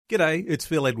G'day, it's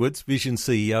Phil Edwards, Vision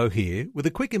CEO here, with a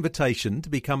quick invitation to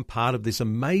become part of this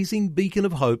amazing beacon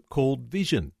of hope called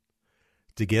Vision.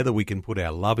 Together we can put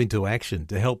our love into action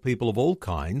to help people of all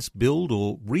kinds build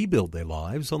or rebuild their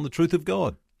lives on the truth of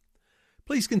God.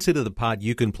 Please consider the part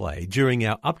you can play during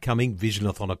our upcoming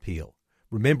Visionathon appeal,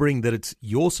 remembering that it's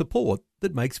your support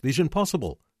that makes Vision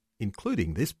possible,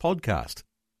 including this podcast.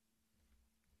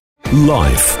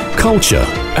 Life, culture,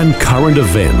 and current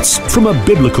events from a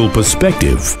biblical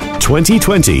perspective.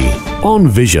 2020 on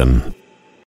Vision.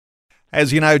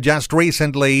 As you know, just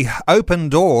recently, Open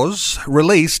Doors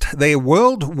released their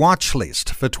World Watch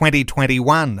List for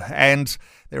 2021, and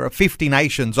there are 50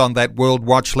 nations on that World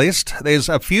Watch List. There's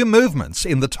a few movements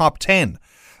in the top 10.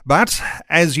 But,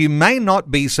 as you may not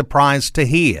be surprised to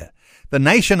hear, the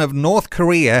nation of North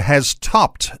Korea has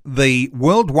topped the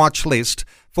World Watch List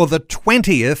for the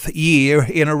 20th year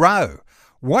in a row.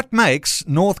 What makes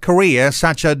North Korea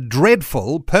such a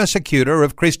dreadful persecutor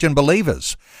of Christian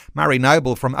believers? Murray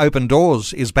Noble from Open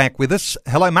Doors is back with us.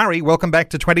 Hello, Murray. Welcome back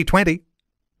to 2020.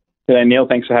 Hey, Neil.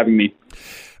 Thanks for having me.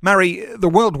 Murray, the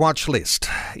World Watch List,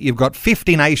 you've got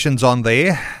 50 nations on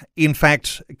there. In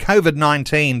fact,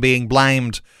 COVID-19 being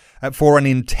blamed for an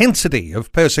intensity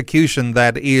of persecution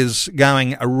that is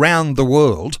going around the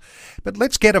world. But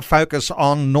let's get a focus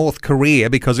on North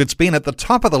Korea because it's been at the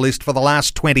top of the list for the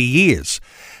last 20 years.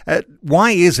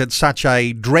 Why is it such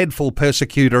a dreadful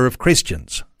persecutor of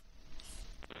Christians?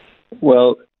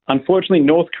 Well, unfortunately,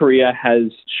 North Korea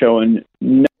has shown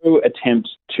no attempt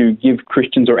to give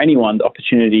Christians or anyone the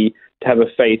opportunity to have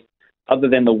a faith other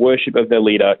than the worship of their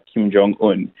leader, Kim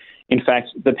Jong-un. In fact,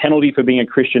 the penalty for being a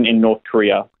Christian in North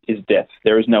Korea is death.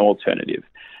 There is no alternative.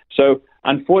 So,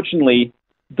 unfortunately,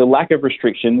 the lack of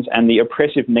restrictions and the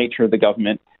oppressive nature of the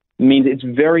government means it's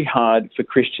very hard for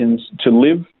Christians to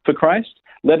live for Christ,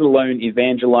 let alone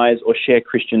evangelize or share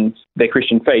their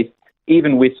Christian faith,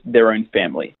 even with their own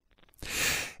family.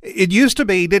 It used to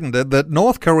be, didn't it, that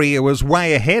North Korea was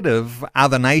way ahead of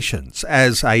other nations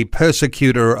as a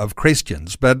persecutor of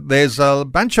Christians, but there's a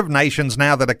bunch of nations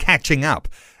now that are catching up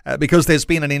because there's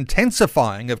been an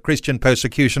intensifying of Christian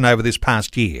persecution over this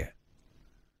past year.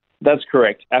 That's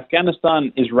correct.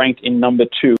 Afghanistan is ranked in number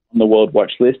 2 on the World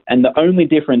Watch List, and the only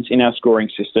difference in our scoring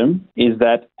system is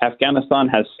that Afghanistan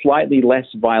has slightly less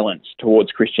violence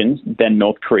towards Christians than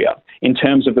North Korea. In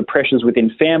terms of the pressures within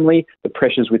family, the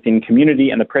pressures within community,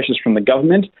 and the pressures from the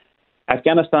government,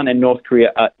 Afghanistan and North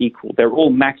Korea are equal. They're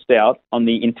all maxed out on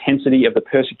the intensity of the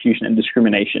persecution and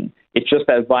discrimination. It's just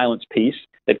that violence piece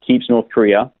that keeps North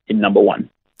Korea in number 1.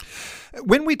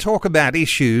 When we talk about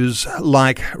issues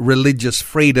like religious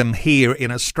freedom here in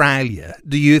Australia,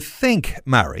 do you think,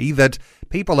 Murray, that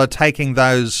people are taking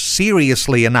those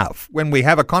seriously enough? When we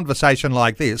have a conversation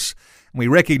like this, we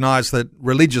recognise that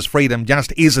religious freedom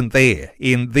just isn't there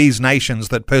in these nations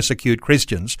that persecute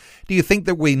Christians. Do you think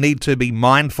that we need to be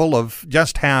mindful of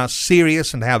just how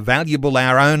serious and how valuable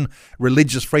our own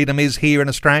religious freedom is here in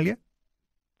Australia?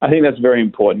 I think that's very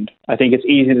important. I think it's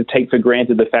easy to take for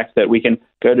granted the fact that we can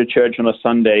go to church on a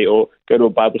Sunday or go to a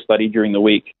Bible study during the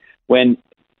week, when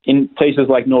in places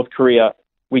like North Korea,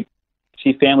 we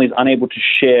see families unable to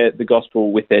share the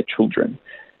gospel with their children.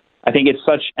 I think it's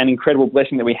such an incredible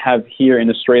blessing that we have here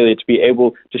in Australia to be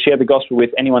able to share the gospel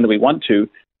with anyone that we want to,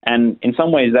 and in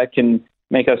some ways that can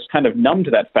make us kind of numb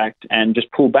to that fact and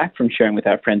just pull back from sharing with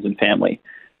our friends and family.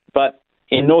 But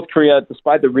in North Korea,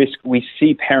 despite the risk, we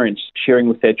see parents sharing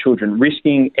with their children,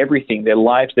 risking everything, their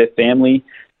lives, their family,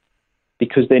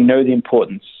 because they know the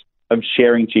importance of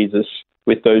sharing Jesus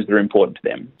with those that are important to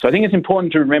them. So I think it's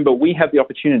important to remember we have the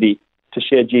opportunity to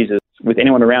share Jesus with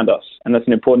anyone around us, and that's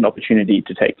an important opportunity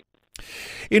to take.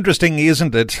 Interesting,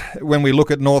 isn't it, when we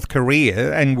look at North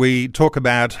Korea and we talk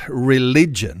about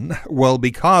religion? Well,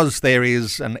 because there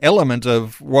is an element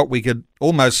of what we could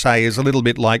almost say is a little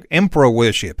bit like emperor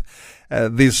worship.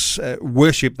 This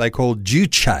worship they call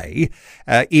Juche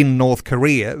in North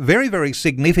Korea, very, very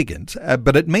significant,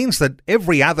 but it means that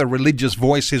every other religious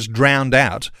voice is drowned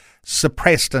out,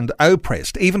 suppressed and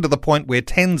oppressed, even to the point where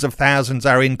tens of thousands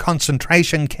are in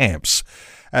concentration camps.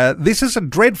 This is a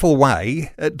dreadful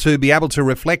way to be able to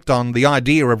reflect on the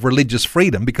idea of religious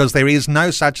freedom, because there is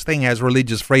no such thing as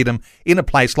religious freedom in a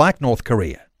place like North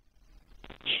Korea.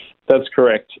 That's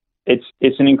correct.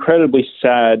 It's an incredibly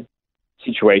sad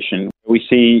situation. We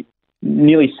see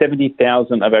nearly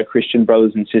 70,000 of our Christian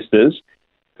brothers and sisters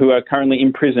who are currently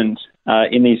imprisoned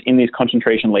in these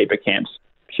concentration labor camps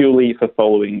purely for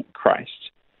following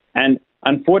Christ. And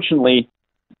unfortunately,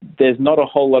 there's not a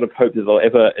whole lot of hope that they'll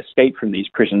ever escape from these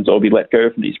prisons or be let go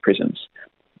from these prisons.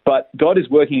 But God is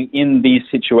working in these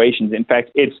situations. In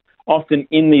fact, it's often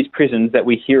in these prisons that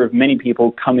we hear of many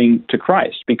people coming to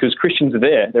Christ, because Christians are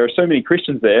there. There are so many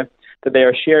Christians there that they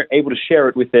are able to share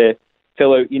it with their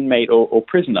fellow inmate or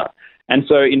prisoner. And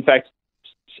so, in fact,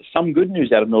 some good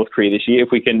news out of North Korea this year, if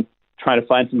we can try to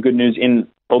find some good news in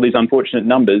all these unfortunate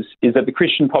numbers, is that the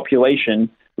Christian population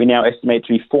we now estimate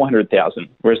to be 400,000,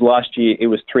 whereas last year it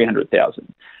was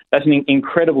 300,000. That's an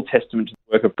incredible testament to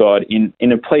the work of God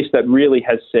in a place that really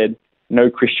has said no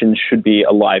Christians should be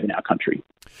alive in our country.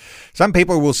 Some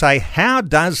people will say, how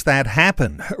does that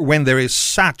happen when there is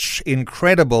such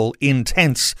incredible,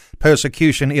 intense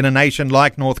persecution in a nation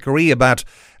like North Korea? But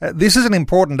this is an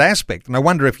important aspect, and I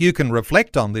wonder if you can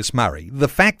reflect on this, Murray. The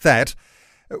fact that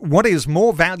what is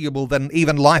more valuable than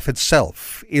even life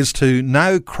itself is to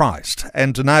know Christ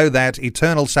and to know that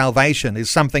eternal salvation is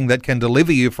something that can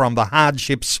deliver you from the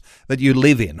hardships that you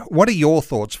live in. What are your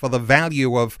thoughts for the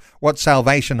value of what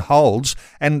salvation holds?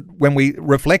 And when we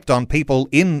reflect on people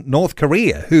in North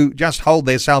Korea who just hold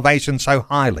their salvation so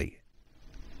highly.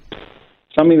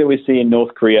 Something that we see in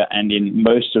North Korea and in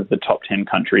most of the top 10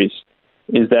 countries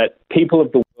is that people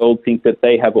of the world think that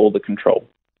they have all the control.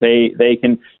 They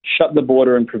can shut the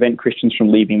border and prevent Christians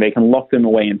from leaving. They can lock them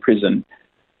away in prison.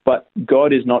 But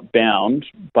God is not bound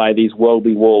by these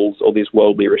worldly walls or these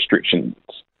worldly restrictions.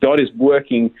 God is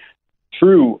working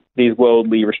through these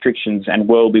worldly restrictions and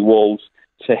worldly walls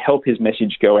to help his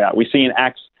message go out. We see in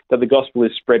Acts that the gospel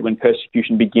is spread when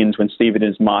persecution begins, when Stephen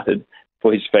is martyred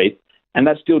for his faith. And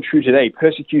that's still true today.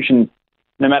 Persecution,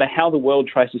 no matter how the world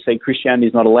tries to say Christianity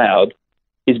is not allowed,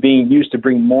 is being used to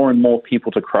bring more and more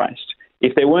people to Christ.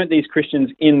 If there weren't these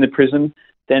Christians in the prison,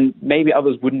 then maybe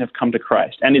others wouldn't have come to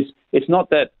Christ. And it's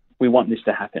not that we want this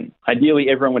to happen. Ideally,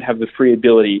 everyone would have the free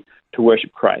ability to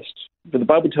worship Christ. But the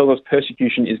Bible tells us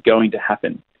persecution is going to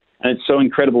happen. And it's so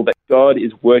incredible that God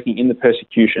is working in the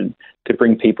persecution to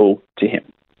bring people to him.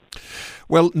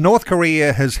 Well, North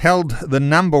Korea has held the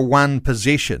number one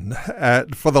position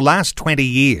for the last 20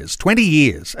 years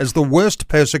as the worst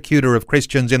persecutor of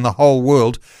Christians in the whole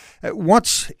world.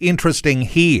 What's interesting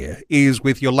here is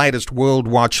with your latest World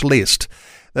Watch list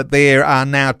that there are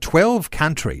now 12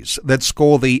 countries that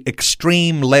score the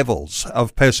extreme levels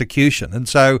of persecution. And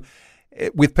so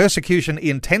with persecution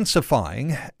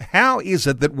intensifying, how is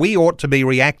it that we ought to be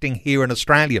reacting here in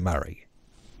Australia, Murray?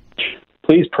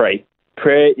 Please pray.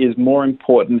 Prayer is more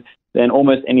important than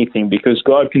almost anything because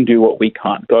God can do what we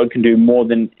can't. God can do more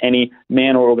than any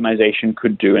man or organization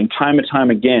could do. And time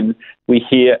again, we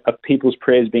hear of people's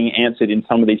prayers being answered in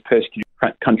some of these persecuted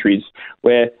countries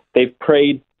where they've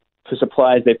prayed for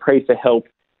supplies, they prayed for help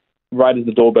right as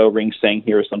the doorbell rings saying,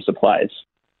 here are some supplies.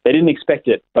 They didn't expect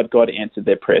it, but God answered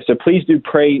their prayer. So please do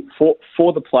pray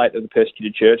for the plight of the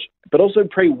persecuted church, but also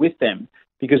pray with them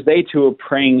because they too are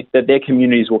praying that their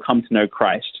communities will come to know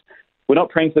Christ. We're not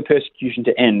praying for the persecution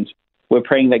to end. We're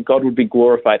praying that God would be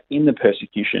glorified in the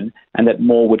persecution and that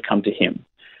more would come to him.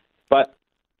 But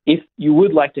if you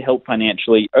would like to help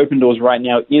financially, Open Doors right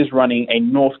now is running a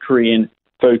North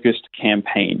Korean-focused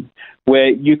campaign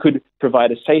where you could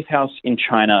provide a safe house in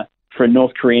China for a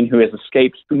North Korean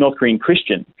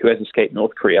Christian who has escaped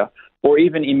North Korea, or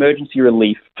even emergency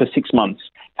relief for 6 months,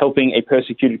 helping a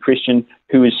persecuted Christian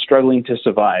who is struggling to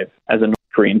survive as a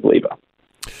North Korean believer.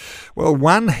 Well,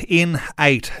 1 in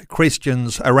 8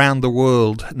 Christians around the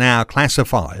world now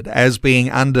classified as being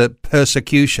under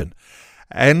persecution.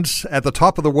 And at the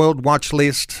top of the World Watch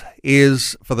list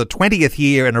is, for the 20th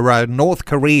year in a row, North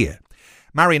Korea.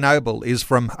 Murray Noble is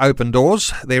from Open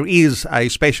Doors. There is a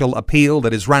special appeal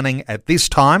that is running at this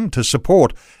time to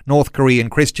support North Korean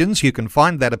Christians. You can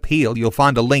find that appeal. You'll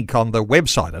find a link on the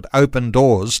website at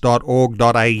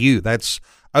opendoors.org.au. That's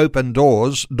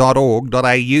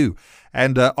opendoors.org.au.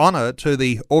 And honour to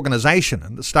the organisation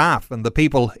and the staff and the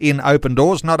people in Open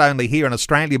Doors, not only here in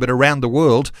Australia but around the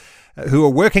world, who are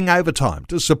working overtime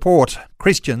to support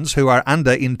Christians who are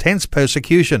under intense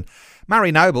persecution.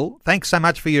 Murray Noble, thanks so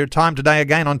much for your time today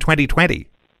again on 2020.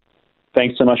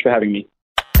 Thanks so much for having me.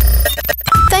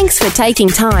 Thanks for taking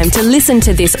time to listen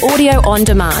to this audio on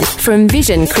demand from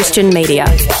Vision Christian Media.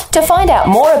 To find out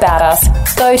more about us,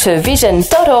 go to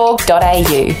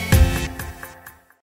vision.org.au.